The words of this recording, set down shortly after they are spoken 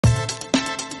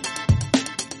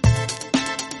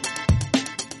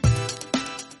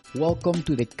Welcome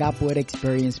to the Capoeira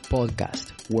Experience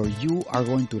podcast, where you are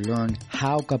going to learn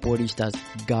how capoeiristas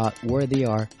got where they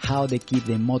are, how they keep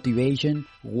the motivation,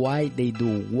 why they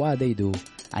do what they do,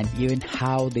 and even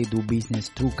how they do business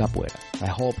through capoeira. I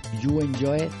hope you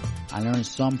enjoy it and learn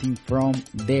something from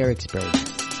their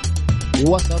experience.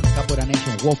 What's up, Capoeira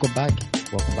Nation? Welcome back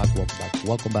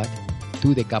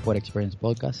to the Capoeira Experience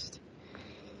podcast.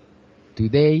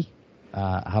 Today,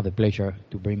 I have the pleasure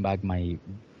to bring back my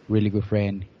really good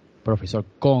friend, Professor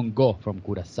Congo from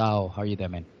Curacao. How are you doing,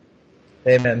 man?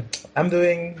 Hey, man. I'm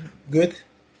doing good.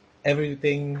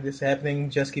 Everything is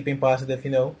happening, just keeping positive,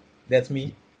 That's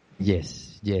me.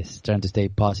 Yes. Trying to stay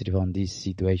positive on this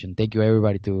situation. Thank you,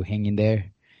 everybody, to hang in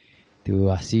there,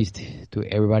 to assist to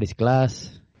everybody's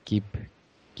class. Keep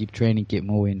training, keep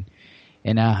moving.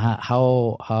 And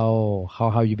how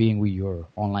have you been with your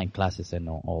online classes and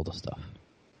all the stuff?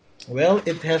 Well,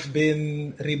 it has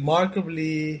been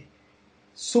remarkably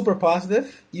super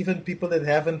positive. Even people that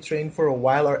haven't trained for a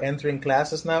while are entering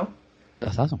classes now.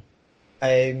 That's awesome.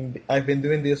 I've been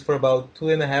doing this for about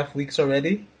 2.5 weeks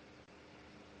already.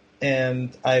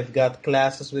 And I've got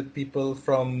classes with people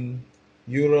from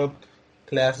Europe,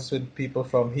 classes with people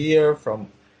from here, from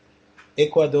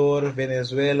Ecuador,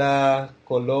 Venezuela,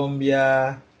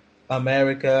 Colombia,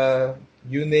 America,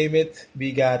 you name it,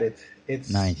 we got it. It's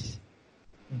nice.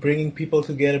 Bringing people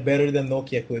together better than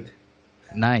Nokia could.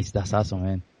 Nice, that's awesome,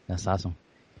 man. That's awesome.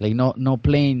 Like no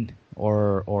plane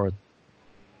or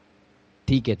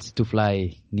tickets to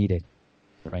fly needed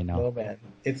right now. No, man.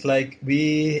 It's like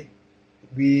we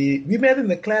met in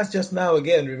the class just now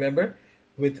again, remember?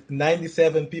 With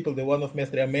 97 people, the one of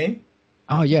Mestre Amen.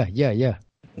 Oh yeah.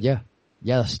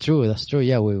 That's true.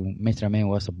 Yeah, Mestre Amen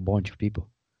was a bunch of people.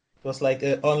 It was like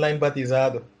an online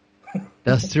batizado.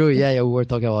 That's true. Yeah, we were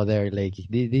talking about there. Like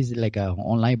this is like an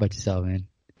online batizado, man.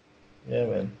 Yeah,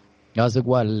 man. That was like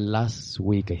what, last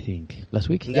week, I think. Last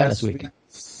week.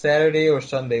 Saturday or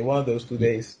Sunday, one of those 2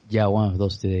 days. Yeah, one of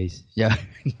those 2 days. Yeah.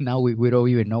 Now we don't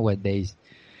even know what days.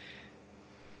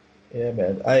 Yeah,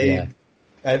 man.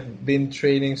 I've been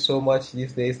training so much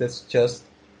these days that's just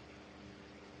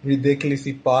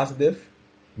ridiculously positive.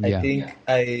 Yeah. I think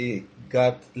I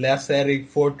got last Saturday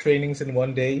 4 trainings in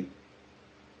one day.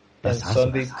 That's and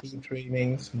awesome. Sunday 2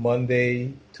 trainings,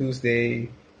 Monday,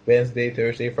 Tuesday, Wednesday,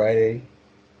 Thursday, Friday,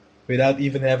 without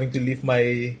even having to leave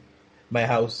my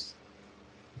house.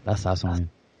 That's awesome, man.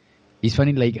 It's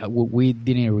funny, like we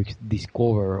didn't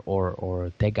discover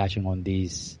or take action on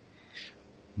this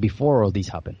before all this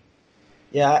happened.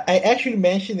 Yeah, I actually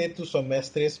mentioned it to some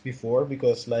mestres before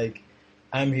because like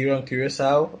I'm here on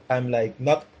Curacao. I'm like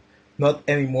not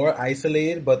anymore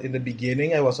isolated, but in the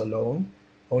beginning I was alone,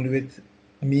 only with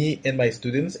me and my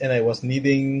students, and I was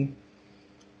needing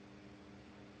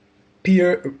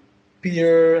peer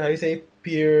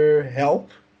help.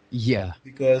 Yeah.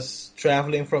 Because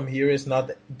traveling from here is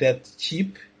not that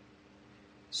cheap.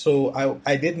 So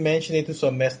I did mention it to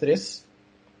some mestres,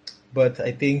 but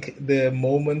I think the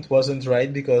moment wasn't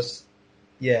right because,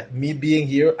 yeah, me being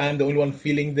here, I'm the only one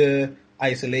feeling the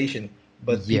isolation.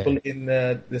 But people in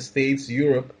the States,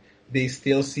 Europe, they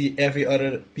still see every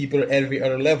other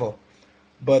level.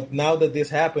 But now that this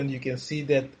happened, you can see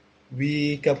that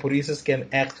we capoeiristas can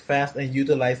act fast and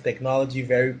utilize technology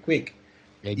very quick.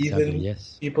 Exactly, even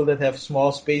yes. People that have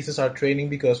small spaces are training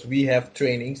because we have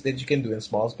trainings that you can do in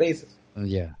small spaces.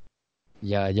 Yeah.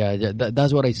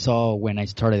 That's what I saw when I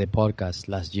started the podcast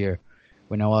last year.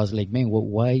 When I was like, man,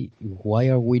 why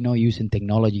are we not using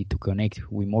technology to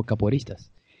connect with more capoeiristas?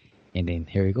 And then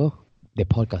here we go. The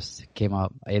podcast came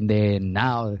up. And then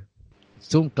now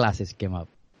Zoom classes came up.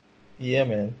 Yeah,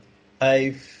 man.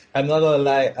 I'm not gonna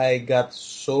lie, I got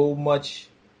so much.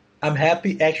 I'm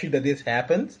happy actually that this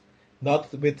happened,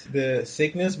 not with the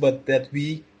sickness, but that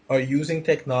we are using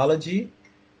technology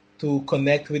to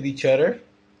connect with each other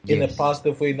in a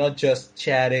positive way, not just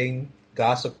chatting,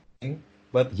 gossiping,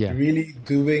 but really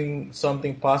doing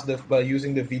something positive by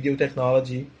using the video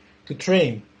technology to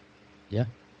train.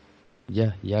 Yeah,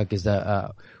 because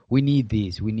we need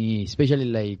this. We need, especially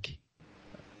like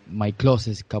my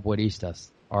closest capoeiristas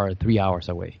are 3 hours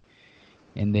away.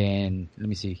 And then, let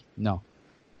me see. No.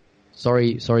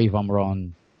 Sorry if I'm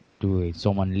wrong to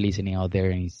someone listening out there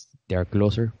and they're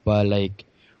closer. But like,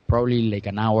 probably like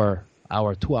an hour,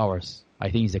 2 hours, I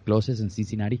think is the closest in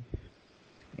Cincinnati.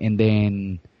 And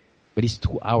then, but it's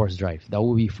 2 hours drive. That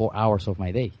would be 4 hours of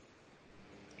my day.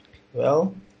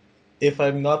 Well, if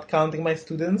I'm not counting my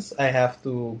students, I have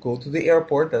to go to the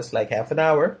airport. That's like half an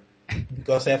hour.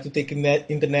 Because I have to take an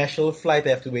international flight. I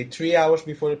have to wait 3 hours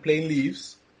before the plane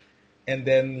leaves. And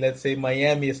then let's say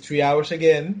Miami is 3 hours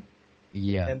again.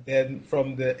 Yeah, and then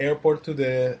from the airport to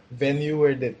the venue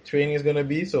where the training is gonna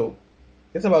be. So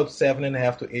it's about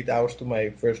 7.5 to 8 hours to my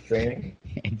first training.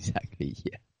 exactly.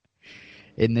 Yeah,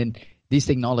 and then this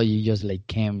technology just like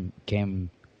came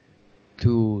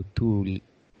to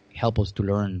help us to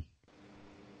learn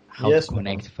how to Yes, man.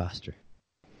 connect faster.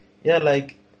 Yeah,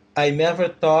 like I never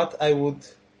thought I would.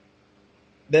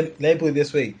 Then let me put it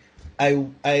this way: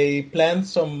 I planned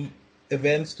some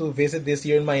events to visit this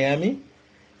year in Miami,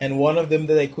 and one of them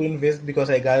that I couldn't visit because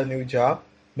I got a new job.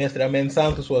 Mestre Amen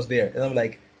Santos was there, and I'm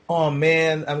like, oh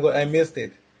man, I missed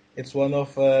it. It's one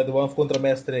of the one of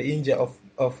Contramestre India of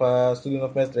student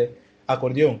of Mestre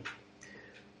Accordion.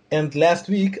 And last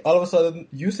week, all of a sudden,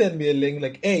 you sent me a link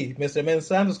like, hey, Mr. Amen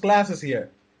Santos class is here.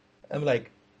 I'm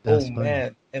like, oh That's funny.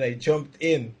 man, and I jumped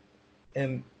in,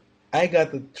 and I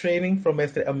got the training from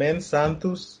Mr. Amen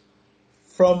Santos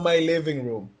from my living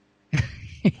room.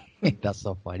 That's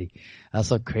so funny. That's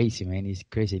so crazy, man. It's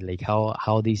crazy, like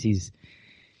how this is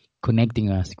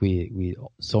connecting us with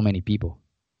so many people.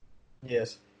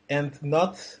 Yes, and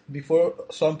not before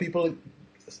some people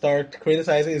start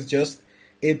criticizing. It's just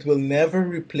it will never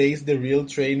replace the real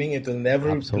training. It will never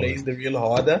replace Absolutely, the real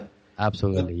harder. But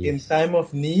absolutely, in yes. time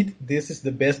of need, this is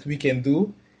the best we can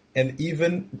do. And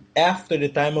even after the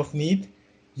time of need,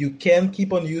 you can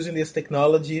keep on using this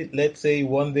technology. Let's say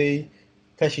one day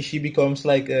Kashishi becomes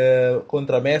like a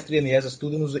contramestre and he has a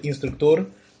student who's an instructor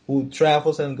who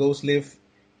travels and goes live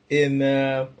in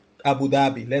Abu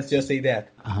Dhabi. Let's just say that.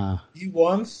 Uh-huh. He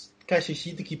wants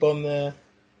Kashishi to keep on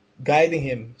guiding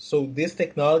him. So this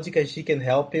technology, Kashishi can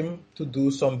help him to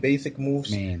do some basic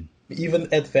moves, Man. even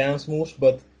advanced moves,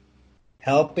 but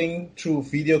helping through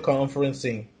video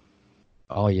conferencing.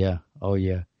 Oh yeah. Oh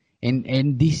yeah.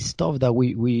 And this stuff that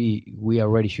we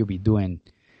already should be doing,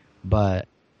 but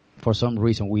for some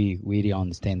reason we didn't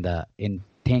understand that. And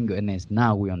thank goodness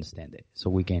now we understand it, so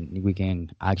we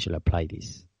can actually apply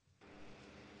this.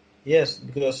 Yes,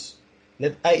 because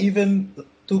I even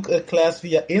took a class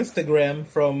via Instagram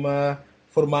from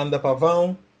Formando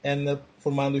Pavão and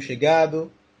Formando Chegado.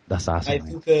 That's I awesome,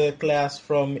 man. took a class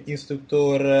from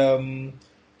Instructor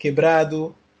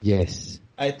Quebrado. Yes.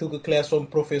 I took a class from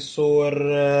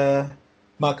Professor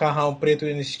Macarrão Preto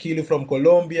and Esquilo from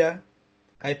Colombia.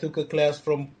 I took a class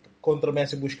from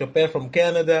Contramestre Buscapé from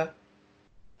Canada,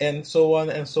 and so on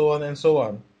and so on and so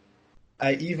on.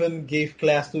 I even gave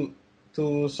class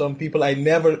to some people I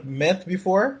never met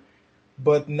before,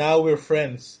 but now we're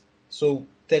friends. So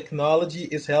technology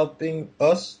is helping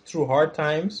us through hard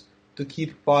times to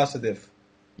keep positive.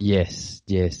 Yes,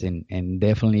 yes, and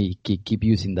definitely keep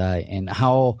using that. And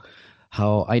how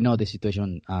I know the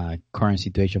situation, current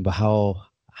situation, but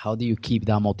how do you keep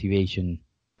that motivation,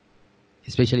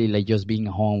 especially like just being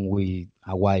home with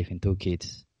a wife and two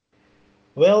kids?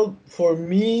 Well, for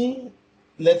me,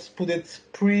 let's put it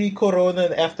pre-corona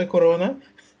and after corona.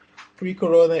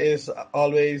 Pre-corona is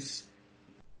always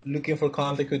looking for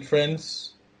contact with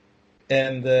friends,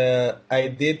 and I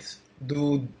did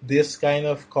do this kind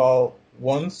of call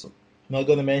once. Not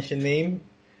gonna mention name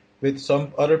with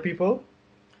some other people,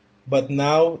 but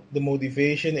now the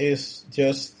motivation is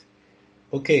just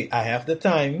okay. I have the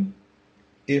time.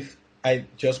 If I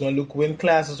just want to look when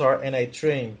classes are and I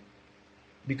train,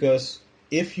 because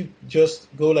if you just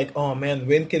go like, oh man,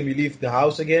 when can we leave the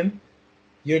house again?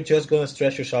 You're just gonna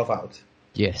stress yourself out.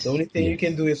 The Yes, only thing you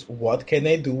can yes, do is what can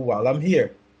I do while I'm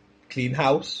here? Clean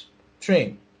house,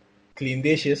 train. Clean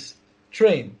dishes,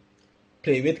 train.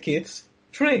 Play with kids,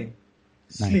 train.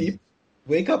 nice. Sleep,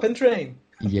 wake up and train.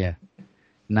 Yeah,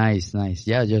 nice, nice.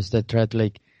 Yeah, just try to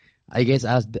like, I guess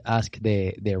ask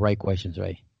the right questions,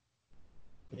 right?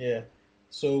 Yeah.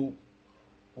 So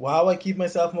how I keep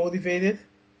myself motivated?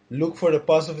 Look for the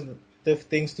positive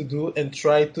things to do and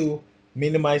try to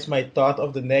minimize my thought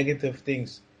of the negative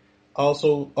things.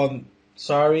 Also on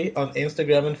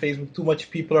Instagram and Facebook, too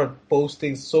much people are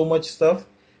posting so much stuff.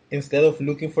 Instead of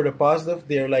looking for the positive,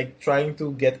 they're like trying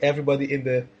to get everybody in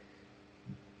the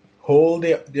hole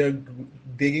they're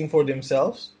digging for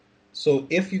themselves. So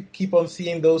if you keep on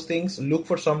seeing those things, look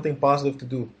for something positive to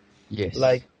do. Yes.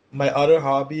 Like my other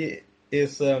hobby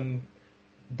is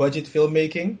budget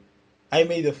filmmaking. I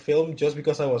made a film just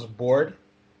because I was bored.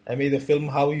 I made a film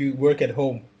how you work at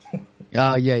home.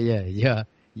 Oh yeah, yeah, yeah,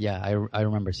 yeah. I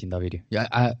remember seeing that video.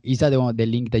 Yeah, is that the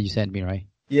link that you sent me, right?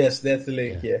 Yes, that's the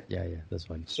link. Yeah, Yeah. yeah, yeah. That's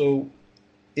funny. So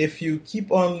if you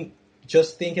keep on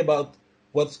just thinking about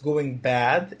what's going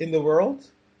bad in the world,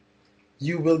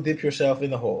 you will dip yourself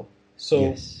in a hole. So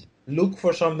Yes. look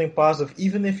for something positive,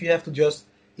 even if you have to just,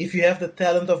 if you have the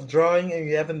talent of drawing and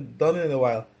you haven't done it in a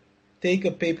while, take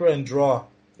a paper and draw.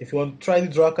 If you want, try to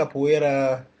draw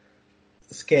capoeira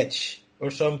sketch or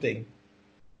something.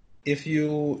 If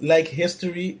you like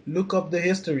history, look up the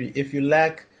history. If you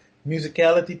lack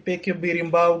musicality, pick your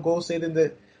berimbau, go sit in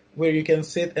the where you can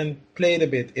sit and play it a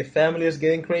bit. If family is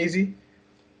getting crazy,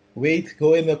 wait,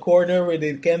 go in the corner where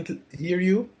they can't hear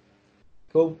you.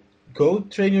 Go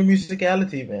train your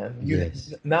musicality, man.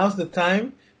 Yes. Now's the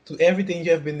time to everything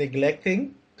you have been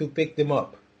neglecting to pick them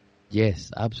up.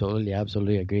 Yes, absolutely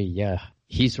agree. Yeah.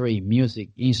 History, music,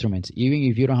 instruments. Even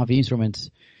if you don't have instruments,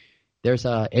 there's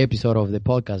a episode of the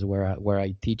podcast where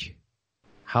I teach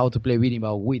how to play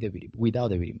berimbau without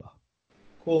the berimbau.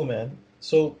 Cool, man.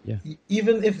 So Yeah.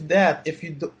 even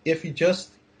if you just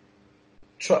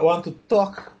want to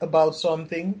talk about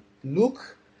something,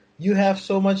 look, you have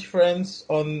so much friends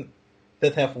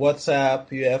that have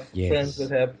WhatsApp, you have friends that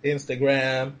have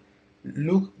Instagram.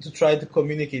 Look to try to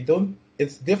communicate.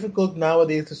 It's difficult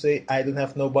nowadays to say I don't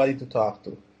have nobody to talk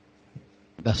to.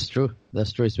 That's true.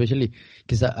 Especially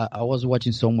because I was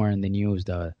watching somewhere in the news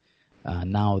that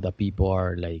now that people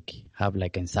are have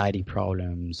anxiety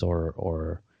problems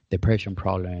or depression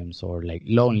problems or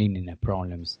loneliness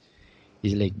problems.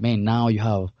 It's like, man, now you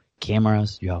have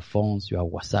cameras, you have phones, you have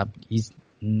WhatsApp. It's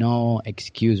no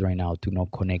excuse right now to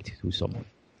not connect to someone.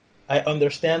 I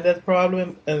understand that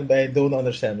problem and I don't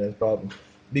understand that problem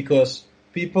because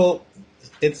people,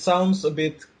 it sounds a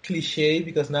bit cliche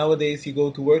because nowadays you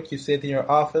go to work, you sit in your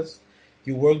office,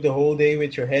 you work the whole day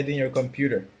with your head in your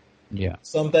computer. Yeah.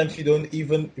 Sometimes you don't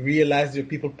even realize there are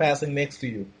people passing next to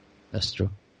you. That's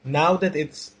true. Now that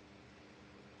it's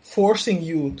forcing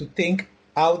you to think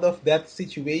out of that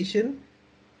situation,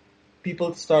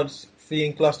 people start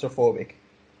feeling claustrophobic.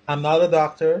 I'm not a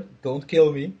doctor, don't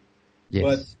kill me. Yes.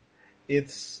 But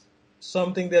it's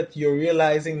something that you're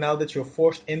realizing now that you're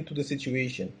forced into the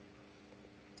situation.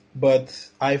 But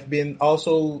I've been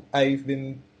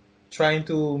trying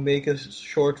to make a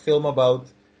short film about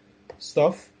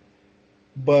stuff,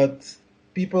 but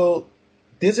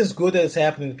this is good that it's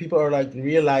happening. People are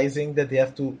realizing that they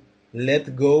have to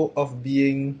let go of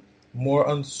being more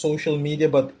on social media,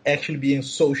 but actually being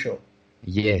social.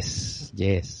 Yes,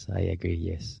 I agree.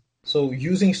 Yes. So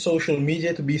using social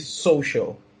media to be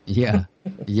social. Yeah.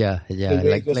 The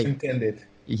way it was intended.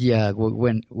 Yeah,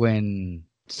 when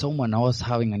I was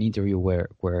having an interview where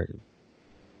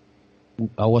we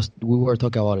were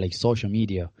talking about social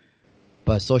media,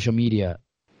 but social media,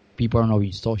 people are not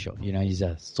being social. It's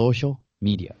a social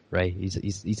media, right?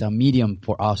 It's a medium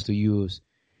for us to use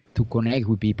to connect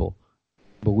with people,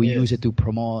 but we use it to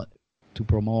promote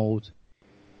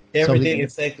everything.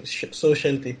 It's like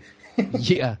sociality.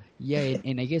 yeah,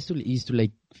 and I guess is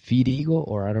to feed ego,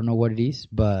 or I don't know what it is,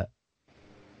 but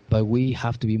we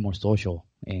have to be more social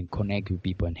and connect with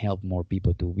people and help more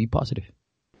people to be positive.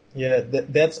 Yeah,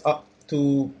 that's up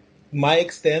to my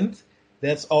extent.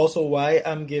 That's also why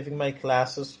I'm giving my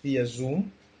classes via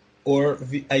Zoom, or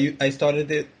I started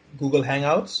it Google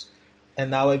Hangouts,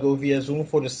 and now I go via Zoom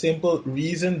for the simple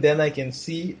reason then I can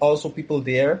see also people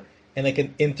there and I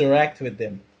can interact with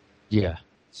them. Yeah.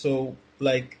 So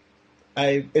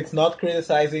it's not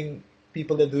criticizing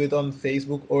people that do it on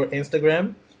Facebook or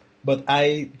Instagram, but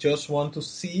I just want to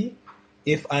see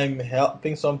if I'm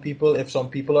helping some people, if some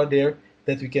people are there,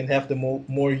 that we can have the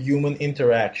more human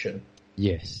interaction.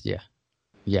 Yes,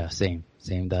 yeah, same.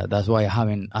 That's why I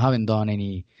haven't done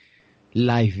any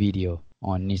live video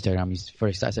on Instagram. Is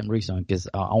for the same reason, because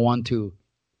I want to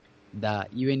that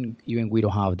even we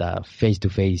don't have the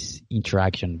face-to-face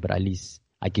interaction, but at least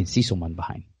I can see someone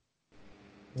behind.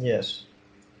 Yes.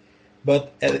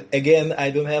 But again,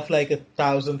 I don't have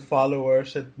 1,000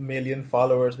 followers, 1,000,000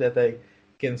 followers that I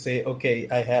can say, okay,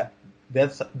 I have.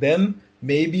 That's then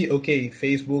maybe okay.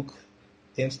 Facebook,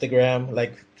 Instagram,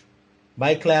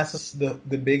 my classes,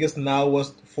 the biggest now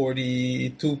was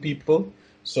 42 people,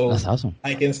 so that's awesome.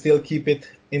 I can still keep it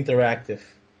interactive.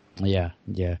 Yeah.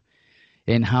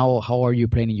 And how are you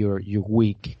planning your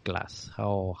week class?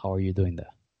 How are you doing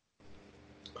that?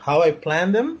 How I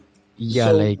plan them?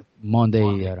 Yeah,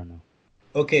 Monday, I don't know.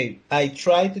 Okay, I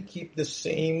try to keep the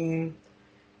same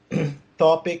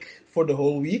topic for the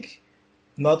whole week.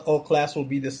 Not all class will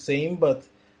be the same, but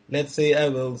let's say I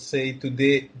will say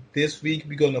this week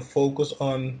we're going to focus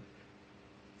on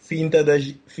finta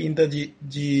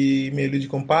de meio de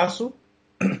compasso,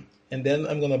 and then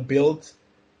I'm going to build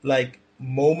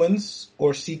moments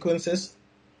or sequences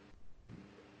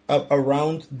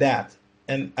around that.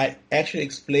 And I actually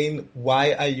explain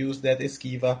why I use that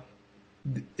esquiva,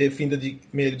 finta de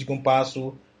meio de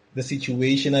compasso, the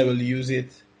situation I will use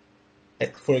it.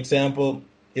 For example,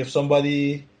 if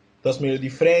somebody does meio de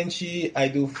frente, I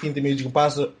do finta meio de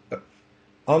compasso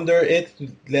under it to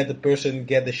let the person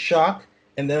get the shock,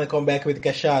 and then I come back with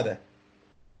cachada.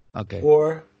 Okay.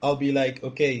 Or I'll be like,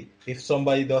 okay, if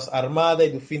somebody does armada, I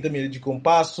do finta meio de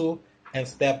compasso and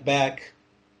step back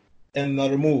and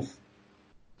another move.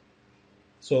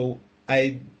 So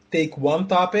I take one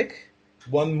topic,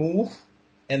 one move,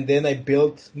 and then I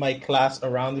build my class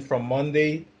around it from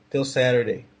Monday till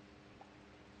Saturday.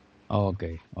 Oh,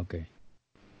 okay. Okay.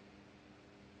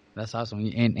 That's awesome.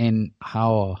 And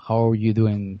how are you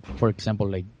doing? For example,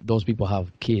 like those people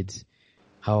have kids.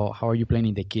 How are you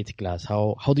planning the kids class?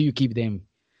 How do you keep them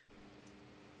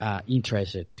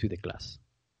interested to the class?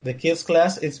 The kids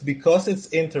class, it's because it's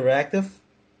interactive.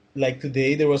 Like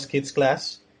today, there was kids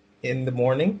class in the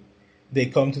morning. They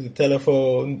come to the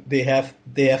telephone. They have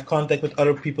contact with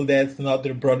other people that's not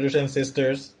their brothers and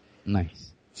sisters.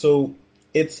 Nice. So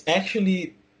it's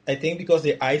actually, I think, because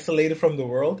they're isolated from the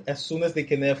world. As soon as they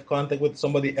can have contact with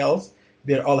somebody else,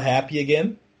 they're all happy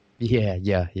again. Yeah,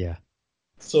 yeah, yeah.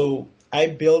 So I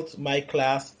built my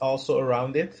class also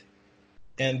around it,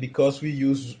 and because we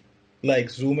use like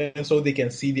Zoom and so they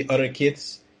can see the other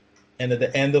kids, and at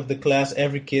the end of the class,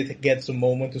 every kid gets a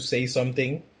moment to say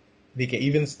something. They can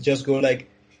even just go like,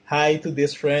 "Hi" to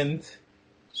this friend.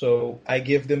 So I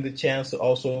give them the chance to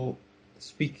also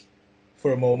speak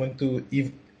for a moment to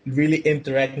really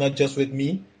interact not just with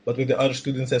me but with the other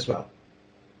students as well.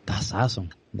 That's awesome.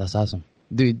 That's awesome.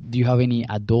 Do you have any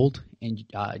adult and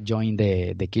join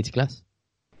the kids class?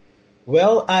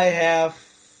 Well, I have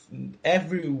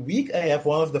every week I have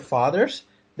one of the fathers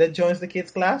that joins the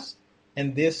kids class,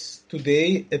 and this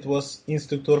today it was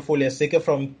Instructor Folhaseca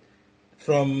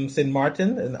from St.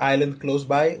 Martin, an island close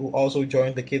by, who also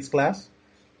joined the kids class.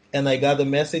 And I got a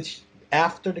message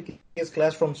after the kids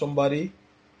class from somebody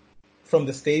from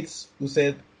the States who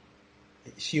said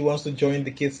she wants to join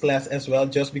the kids class as well,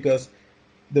 just because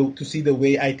to see the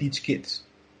way I teach kids.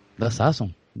 That's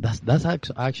awesome. That's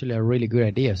actually a really good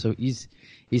idea. So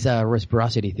it's a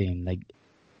reciprocity thing. Like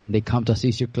they come to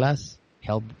assist your class,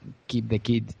 help keep the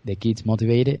kids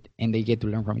motivated, and they get to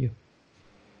learn from you.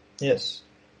 Yes.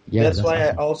 Yeah, That's that's why I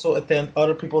awesome. also attend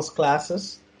other people's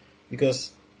classes,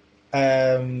 because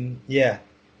yeah,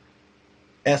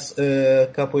 as a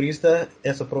capoeirista,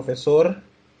 as a professor,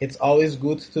 it's always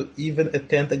good to even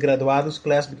attend a graduados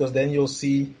class, because then you'll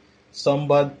see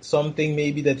something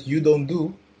maybe that you don't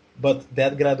do, but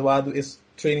that graduado is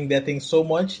training that thing so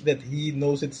much that he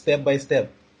knows it step by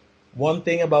step. One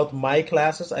thing about my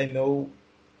classes, I know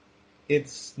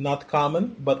it's not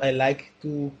common, but I like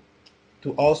to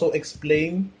also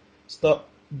explain stuff,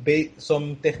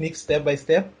 some techniques step by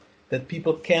step that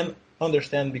people can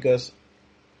understand, because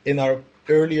in our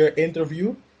earlier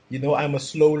interview, I'm a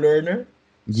slow learner,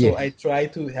 Yeah, so I try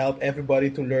to help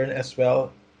everybody to learn as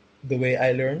well the way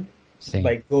I learn same,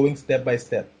 by going step by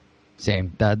step.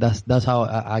 same. That's how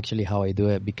actually how I do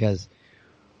it, because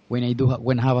when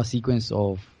I have a sequence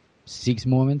of 6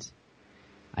 movements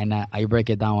and I break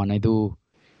it down and I do,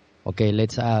 okay,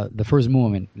 let's the first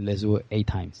movement, let's do it 8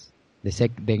 times.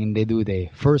 Then they do the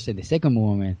first and the second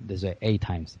movement, let's do it 8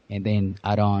 times, and then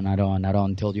add on,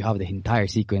 until you have the entire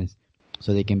sequence,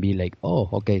 so they can be like, oh,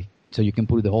 okay, so you can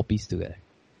put the whole piece together.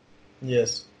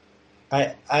 Yes,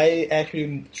 I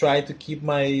actually try to keep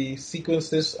my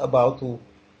sequences about to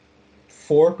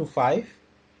 4 to 5,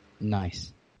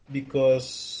 Nice,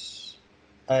 because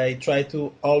I try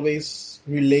to always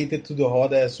relate it to the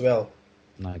Hoda as well,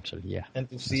 actually, yeah, and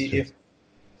to that's see true. if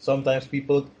sometimes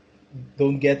people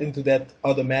don't get into that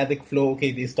automatic flow.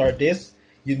 Okay, they start this,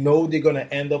 they're gonna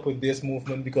end up with this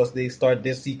movement because they start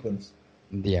this sequence.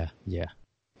 Yeah, yeah,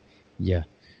 yeah.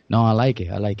 No, I like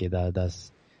it. I like it.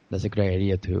 That's a great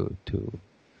idea to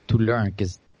learn,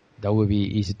 because that would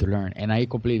be easy to learn. And I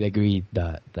completely agree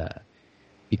that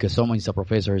because someone is a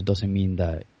professor doesn't mean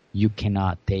that you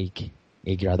cannot take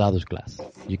a graduados class.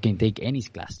 You can take any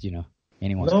class,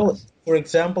 anyone's No, class. for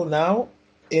example, now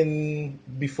in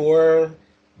before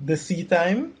the sea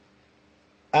time,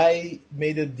 I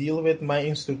made a deal with my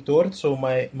instructor, so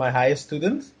my highest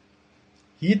student.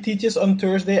 He teaches on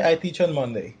Thursday, I teach on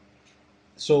Monday.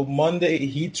 So Monday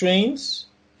he trains,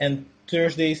 and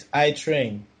Thursdays I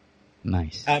train.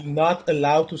 Nice, I'm not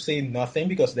allowed to say nothing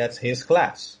because that's his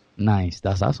class. nice.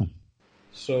 That's awesome.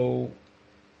 So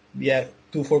yeah,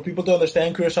 for people to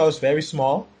understand, Curacao is very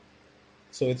small.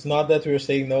 So it's not that we're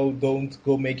saying no, don't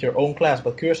go make your own class,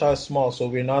 but Curacao is small, so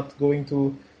we're not going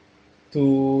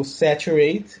to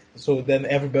saturate. So then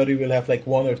everybody will have like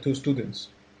 1 or 2 students.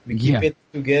 We keep Yeah. it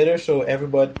together, so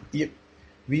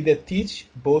we that teach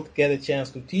both get a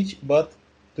chance to teach, but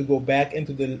to go back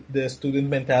into the student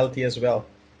mentality as well.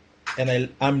 And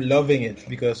I'm loving it,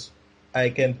 because I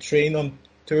can train on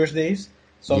Thursdays.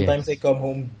 Sometimes I Yes. come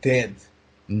home dead.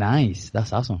 Nice.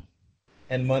 That's awesome.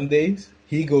 And Mondays,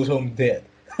 he goes home dead.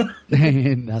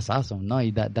 That's awesome. No,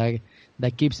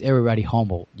 that keeps everybody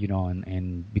humble,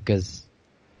 and because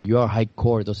you are high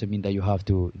core doesn't mean that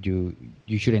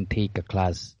you shouldn't take a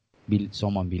class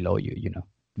someone below you,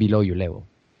 below your level.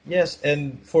 Yes,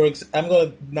 and I'm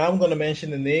gonna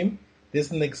mention the name. This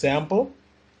is an example.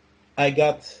 I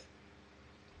got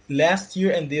last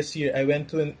year and this year.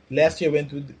 Last year I went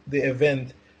to the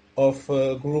event of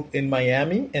a group in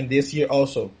Miami, and this year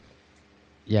also.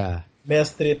 Yeah.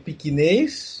 Mestre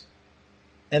Piquinês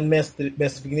and Mestre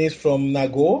Piquinês from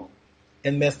Nago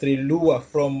and Mestre Lua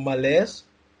from Malés.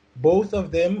 Both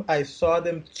of them, I saw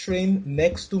them train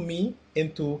next to me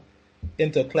into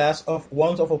a class of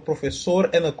a professor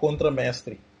and a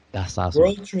contramestre. That's awesome.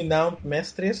 World-renowned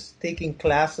mestres taking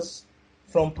classes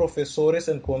from professores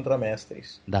and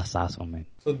contramestres. That's awesome, man.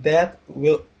 So that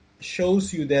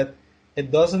shows you that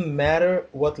it doesn't matter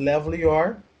what level you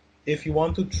are. If you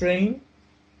want to train,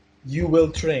 you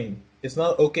will train. It's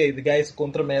not, okay, the guy is a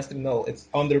contramestre. No, it's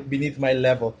beneath my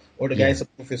level. Or the guy is a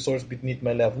professor beneath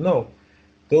my level. No.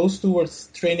 Those two were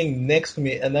training next to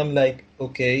me. And I'm like,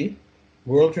 okay,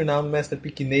 world-renowned Master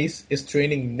Piquinês is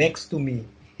training next to me.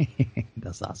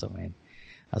 That's awesome, man.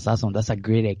 That's awesome. That's a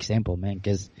great example, man,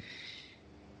 because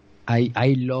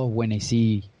I love when I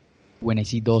see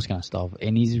those kind of stuff,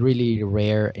 and it's really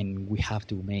rare, and we have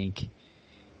to make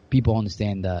people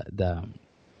understand that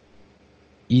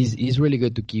it's really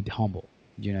good to keep humble,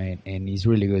 and it's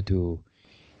really good to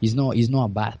it's not a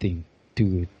bad thing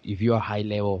to, if you are high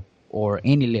level or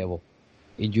any level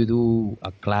and you do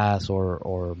a class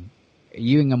or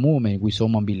even a movement with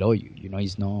someone below you,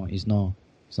 it's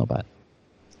not bad.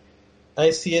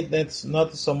 I see it. That's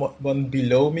not someone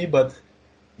below me, but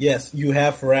yes, you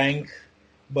have rank,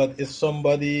 but it's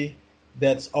somebody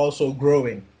that's also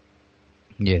growing.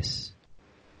 Yes.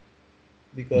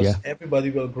 Because everybody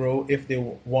will grow if they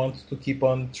want to keep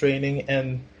on training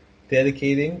and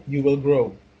dedicating. You will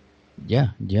grow.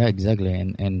 Yeah, exactly.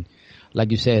 And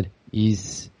like you said,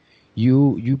 is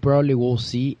you probably will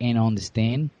see and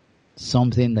understand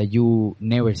something that you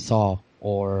never saw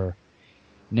or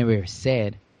never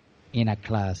said in a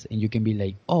class, and you can be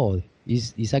like, oh,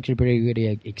 it's actually pretty good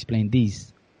to explain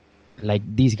this, like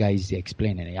this guy is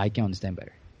explaining it. I can understand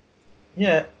better.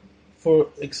 Yeah, for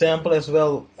example as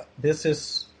well, this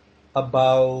is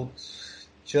about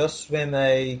just when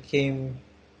I came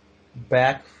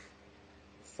back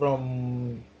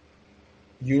from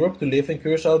Europe to live in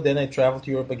Curacao, then I traveled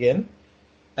to Europe again.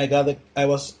 I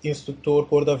was instructor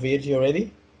Porta Verde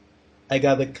already. I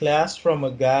got a class from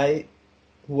a guy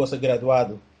who was a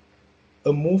graduado.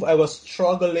 A move I was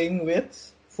struggling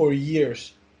with for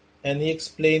years. And he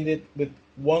explained it with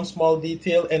one small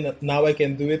detail, and now I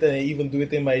can do it, and I even do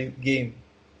it in my game.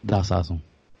 That's awesome.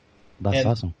 That's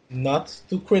awesome. Not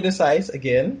to criticize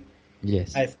again.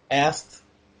 Yes. I've asked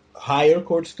higher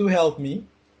courts to help me,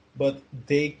 but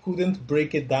they couldn't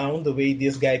break it down the way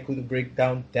this guy could break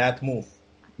down that move.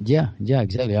 Yeah,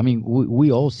 exactly. I mean,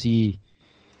 we all see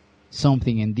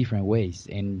something in different ways,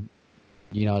 and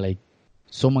like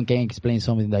someone can explain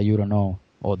something that you don't know,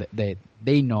 or that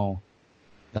they know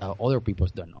that other people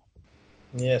don't know.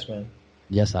 Yes, man.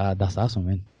 Yes, that's awesome,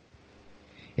 man.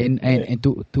 And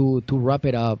to wrap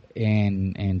it up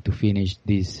and to finish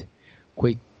this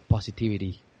quick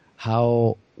positivity,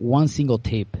 how one single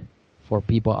tip for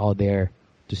people out there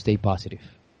to stay positive,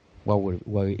 what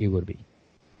it would be?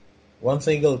 One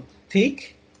single tip,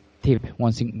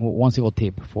 one single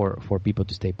tip for people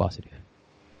to stay positive.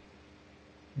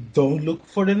 Don't look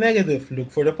for the negative,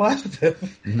 look for the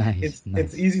positive. Nice.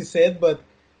 It's easy said, but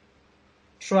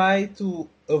try to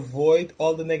avoid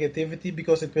all the negativity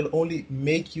because it will only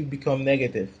make you become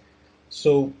negative.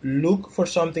 So look for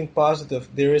something positive.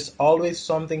 There is always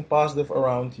something positive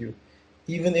around you.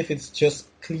 Even if it's just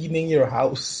cleaning your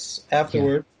house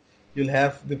afterward, you'll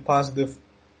have the positive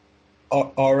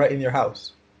aura in your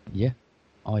house. Yeah.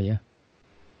 Oh, yeah.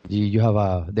 You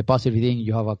have the positive thing,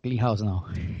 you have a clean house now.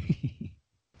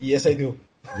 Yes, I do.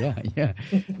 Yeah,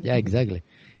 exactly.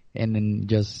 And then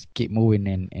just keep moving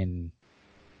and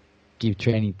keep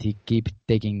training, keep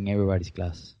taking everybody's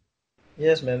class.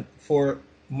 Yes, man. For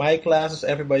my classes,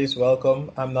 everybody's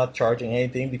welcome. I'm not charging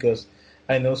anything because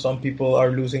I know some people are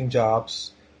losing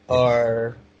jobs,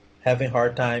 are having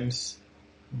hard times.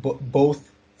 Both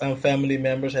family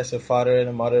members, as a father and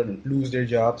a mother, lose their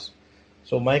jobs.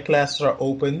 So my classes are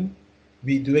open.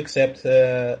 We do accept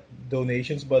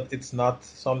donations, but it's not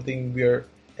something we're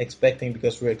expecting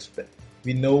because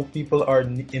we know people are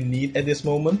in need at this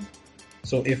moment.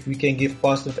 So if we can give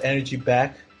positive energy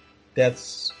back,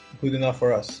 that's good enough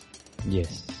for us.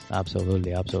 Yes,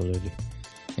 absolutely.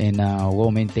 And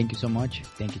well, man, thank you so much.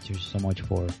 Thank you so much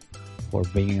for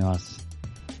bringing us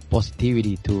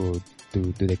positivity to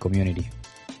the community.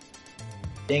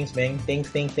 Thanks, man. Thanks.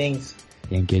 Thank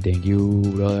you,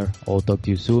 brother. I'll talk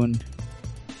to you soon.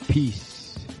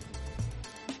 Peace.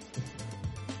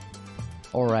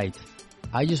 All right.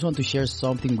 I just want to share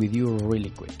something with you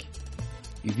really quick.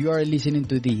 If you are listening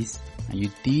to this and you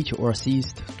teach or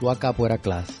assist to a capoeira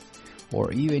class,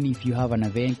 or even if you have an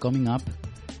event coming up,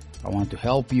 I want to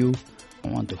help you. I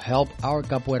want to help our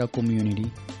capoeira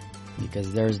community,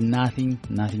 because there's nothing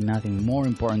more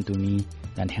important to me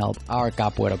than help our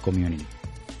capoeira community.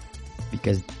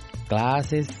 Because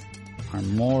classes are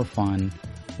more fun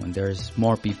when there's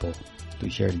more people to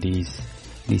share this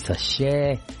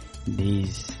sachet,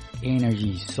 this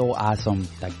energy so awesome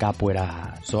that capoeira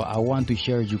has. So I want to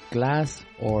share your class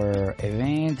or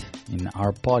event in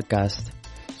our podcast.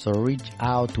 So reach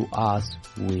out to us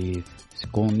with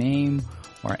school name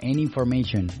or any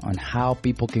information on how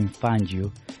people can find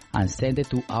you, and send it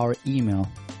to our email,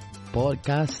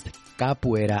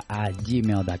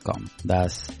 podcastcapoeira@gmail.com.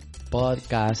 That's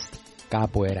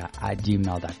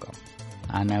podcastcapoeira@gmail.com.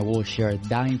 And I will share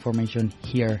that information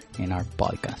here in our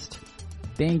podcast.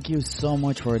 Thank you so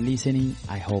much for listening.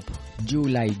 I hope you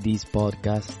like this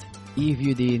podcast. If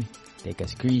you did, take a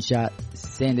screenshot,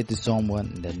 send it to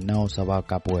someone that knows about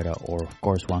capoeira or of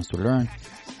course wants to learn.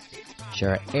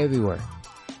 Share it everywhere.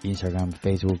 Instagram,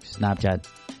 Facebook, Snapchat,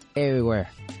 everywhere.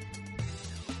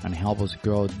 And help us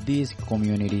grow this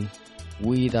community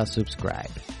with a subscribe.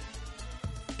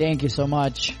 Thank you so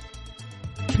much.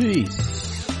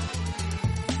 Peace.